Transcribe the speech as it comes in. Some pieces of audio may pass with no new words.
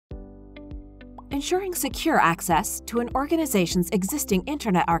Ensuring secure access to an organization's existing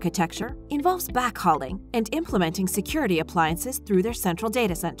internet architecture involves backhauling and implementing security appliances through their central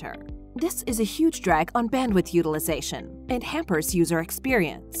data center. This is a huge drag on bandwidth utilization and hampers user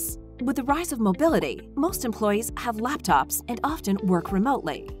experience. With the rise of mobility, most employees have laptops and often work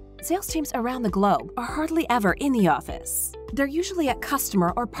remotely. Sales teams around the globe are hardly ever in the office. They're usually at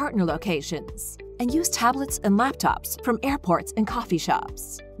customer or partner locations and use tablets and laptops from airports and coffee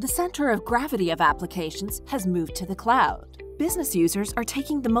shops. The center of gravity of applications has moved to the cloud. Business users are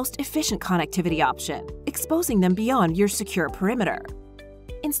taking the most efficient connectivity option, exposing them beyond your secure perimeter.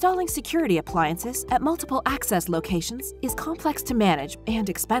 Installing security appliances at multiple access locations is complex to manage and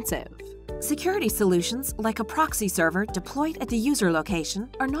expensive. Security solutions like a proxy server deployed at the user location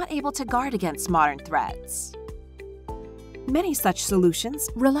are not able to guard against modern threats. Many such solutions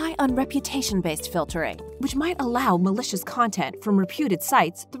rely on reputation-based filtering, which might allow malicious content from reputed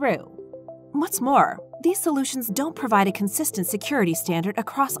sites through. What's more, these solutions don't provide a consistent security standard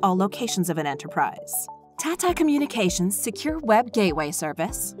across all locations of an enterprise. Tata Communications' Secure Web Gateway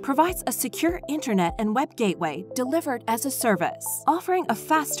service provides a secure internet and web gateway delivered as a service, offering a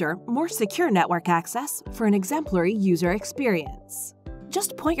faster, more secure network access for an exemplary user experience.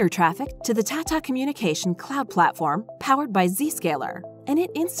 Just point your traffic to the Tata Communication cloud platform powered by Zscaler, and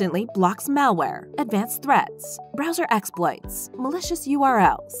it instantly blocks malware, advanced threats, browser exploits, malicious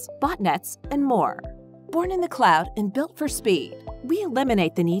URLs, botnets, and more. Born in the cloud and built for speed, we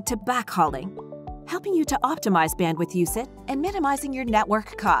eliminate the need to backhauling, helping you to optimize bandwidth usage and minimizing your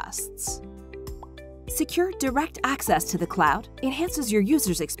network costs. Secure direct access to the cloud enhances your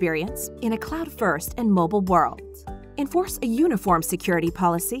user's experience in a cloud-first and mobile world. Enforce a uniform security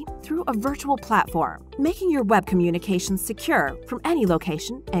policy through a virtual platform, making your web communications secure from any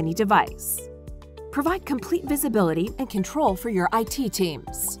location, any device. Provide complete visibility and control for your IT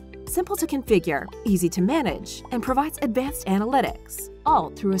teams. Simple to configure, easy to manage, and provides advanced analytics, all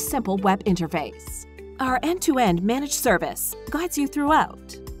through a simple web interface. Our end-to-end managed service guides you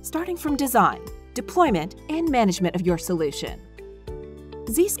throughout, starting from design, deployment, and management of your solution.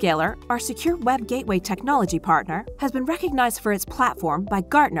 Zscaler, our secure web gateway technology partner, has been recognized for its platform by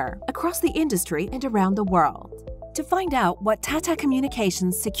Gartner across the industry and around the world. To find out what Tata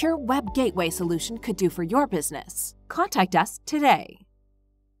Communications' secure web gateway solution could do for your business, contact us today.